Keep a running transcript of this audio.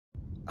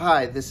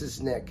Hi, this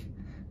is Nick.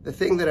 The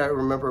thing that I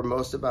remember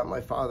most about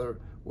my father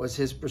was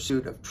his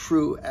pursuit of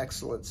true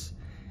excellence.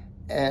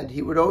 And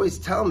he would always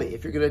tell me,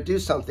 if you're going to do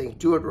something,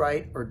 do it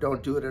right or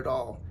don't do it at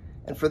all.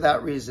 And for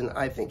that reason,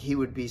 I think he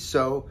would be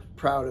so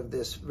proud of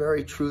this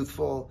very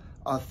truthful,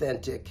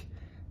 authentic,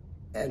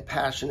 and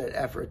passionate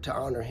effort to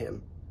honor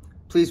him.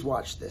 Please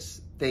watch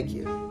this. Thank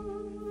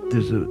you.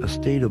 There's a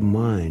state of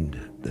mind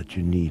that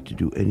you need to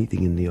do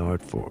anything in the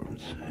art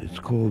forms. It's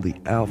called the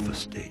alpha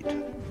state.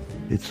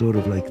 It's sort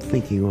of like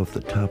thinking off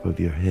the top of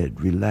your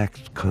head,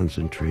 relaxed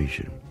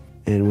concentration.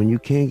 And when you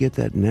can't get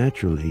that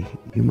naturally,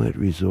 you might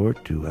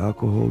resort to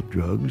alcohol,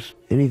 drugs,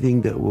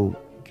 anything that will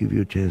give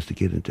you a chance to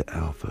get into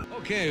alpha.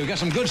 Okay, we've got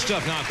some good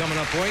stuff now coming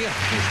up for you.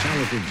 Most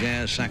talented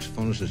jazz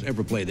saxophonist has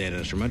ever played that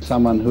instrument.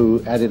 Someone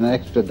who added an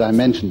extra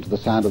dimension to the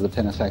sound of the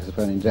tenor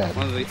saxophone in jazz.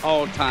 One of the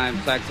all-time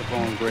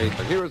saxophone greats.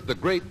 But here is the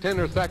great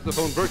tenor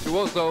saxophone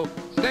virtuoso,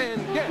 Stan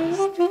Getz.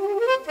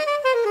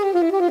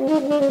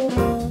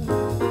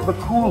 The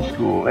cool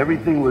school,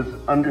 everything was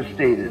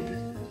understated,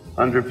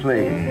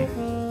 underplayed.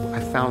 I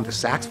found the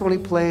saxophone he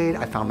played,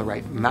 I found the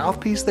right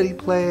mouthpiece that he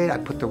played, I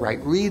put the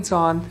right reeds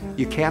on.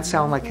 You can't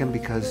sound like him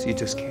because you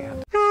just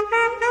can't.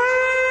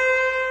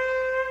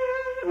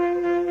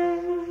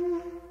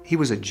 He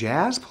was a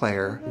jazz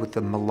player with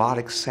the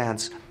melodic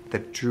sense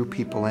that drew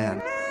people in.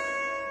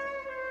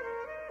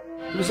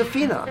 He was a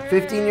phenom.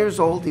 15 years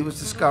old, he was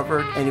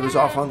discovered, and he was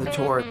off on the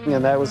tour.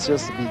 And that was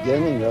just the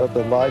beginning of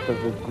the life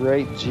of a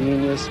great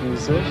genius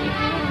musician.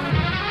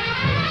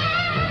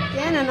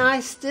 Dan and I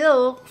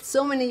still,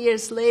 so many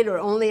years later,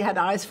 only had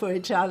eyes for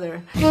each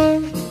other.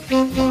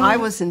 I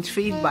was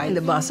intrigued by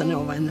the bossa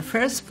nova in the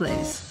first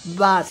place,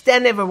 but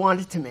Stan never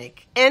wanted to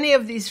make any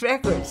of these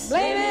records.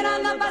 Blame it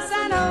on the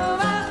bossa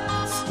nova.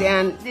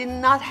 Stan did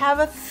not have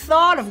a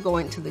thought of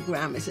going to the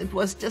Grammys. It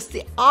was just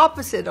the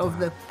opposite of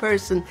the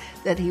person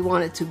that he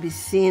wanted to be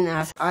seen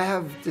as. I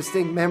have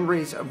distinct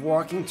memories of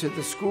walking to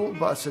the school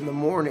bus in the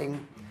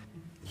morning.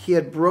 He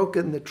had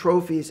broken the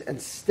trophies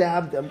and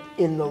stabbed them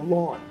in the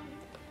lawn.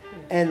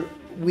 And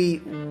we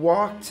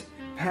walked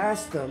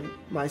past them,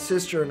 my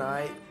sister and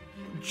I,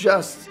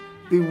 just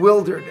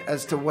bewildered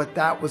as to what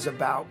that was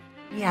about.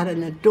 He had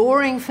an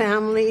adoring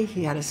family,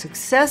 he had a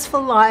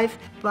successful life,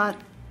 but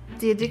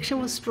the addiction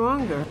was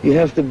stronger. You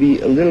have to be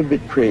a little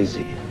bit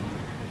crazy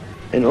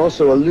and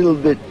also a little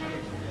bit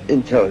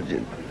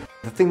intelligent.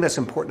 The thing that's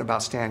important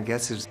about Stan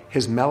Getz is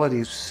his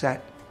melodies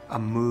set a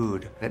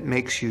mood. It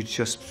makes you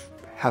just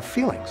have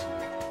feelings.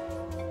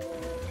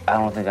 I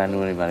don't think I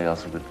knew anybody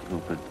else who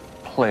could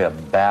play a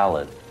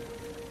ballad,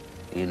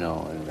 you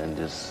know, and then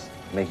just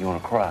make you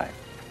want to cry.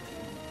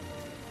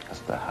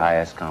 That's the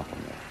highest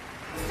compliment.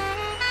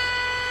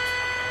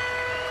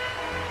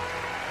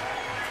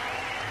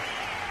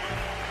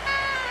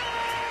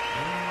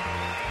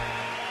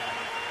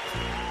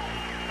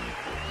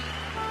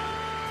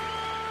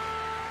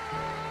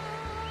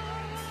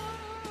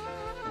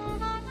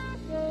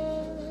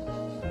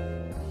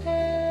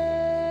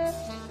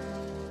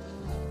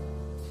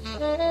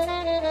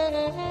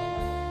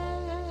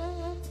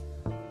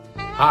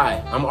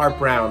 Hi, I'm Art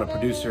Brown, a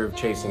producer of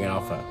Chasing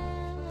Alpha.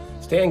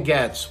 Stan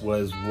Getz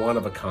was one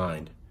of a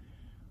kind,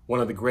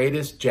 one of the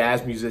greatest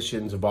jazz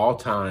musicians of all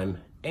time,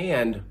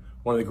 and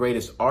one of the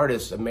greatest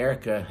artists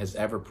America has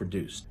ever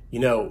produced. You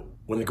know,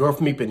 when The Girl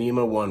from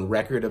Ipanema won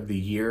Record of the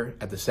Year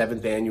at the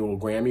 7th Annual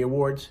Grammy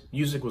Awards,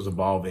 music was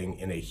evolving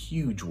in a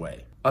huge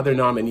way. Other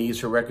nominees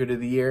for Record of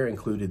the Year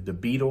included the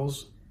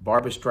Beatles,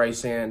 Barbra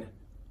Streisand,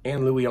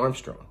 and Louis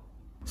Armstrong.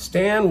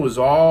 Stan was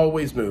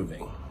always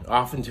moving,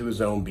 often to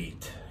his own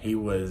beat. He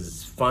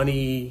was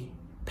funny,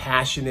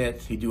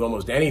 passionate. He'd do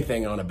almost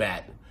anything on a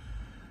bet,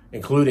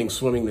 including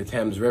swimming the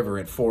Thames River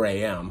at 4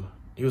 a.m.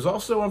 He was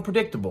also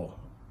unpredictable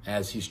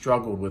as he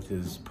struggled with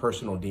his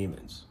personal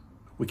demons.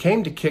 We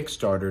came to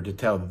Kickstarter to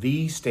tell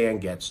the Stan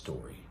Getz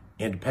story,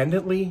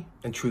 independently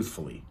and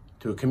truthfully,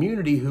 to a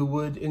community who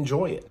would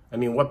enjoy it. I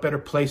mean, what better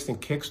place than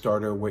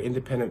Kickstarter where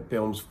independent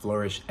films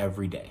flourish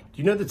every day?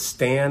 Do you know that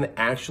Stan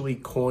actually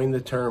coined the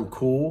term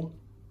cool?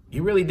 He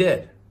really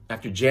did.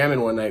 After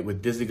jamming one night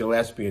with Dizzy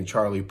Gillespie and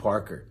Charlie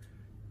Parker,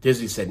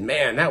 Dizzy said,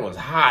 "Man, that was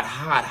hot,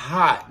 hot,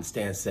 hot." And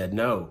Stan said,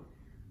 "No,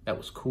 that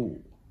was cool."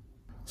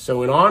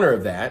 So in honor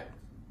of that,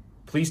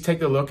 please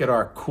take a look at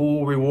our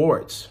cool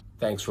rewards.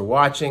 Thanks for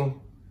watching.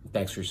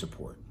 Thanks for your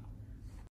support.